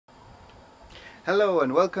Hello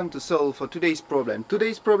and welcome to Solve for today's problem.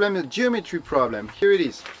 Today's problem is a geometry problem. Here it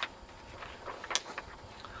is.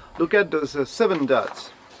 Look at those 7 dots.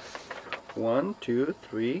 1, 2,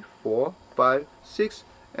 3, 4, 5, 6,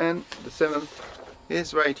 and the 7th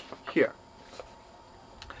is right here.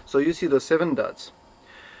 So you see those 7 dots.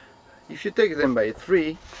 If you take them by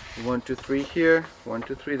 3, 1, 2, 3 here, 1,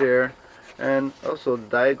 2, 3 there, and also the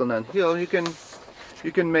diagonal here, you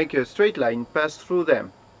can make a straight line pass through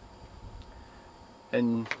them.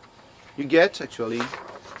 And you get actually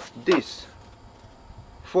this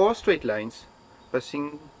 4 straight lines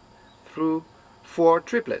passing through 4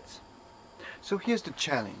 triplets. So here's the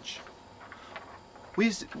challenge.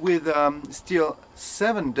 With still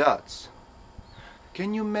 7 dots,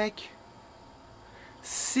 can you make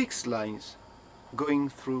 6 lines going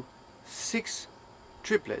through 6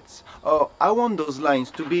 triplets? Oh, I want those lines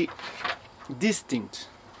to be distinct.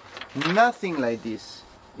 Nothing like this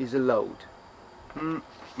is allowed.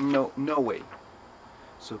 No way.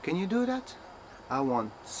 So can you do that? I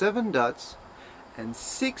want 7 dots and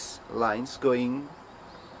 6 lines going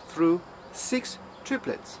through 6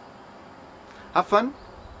 triplets. Have fun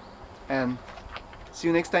and see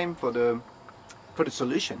you next time for the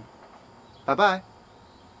solution. Bye bye.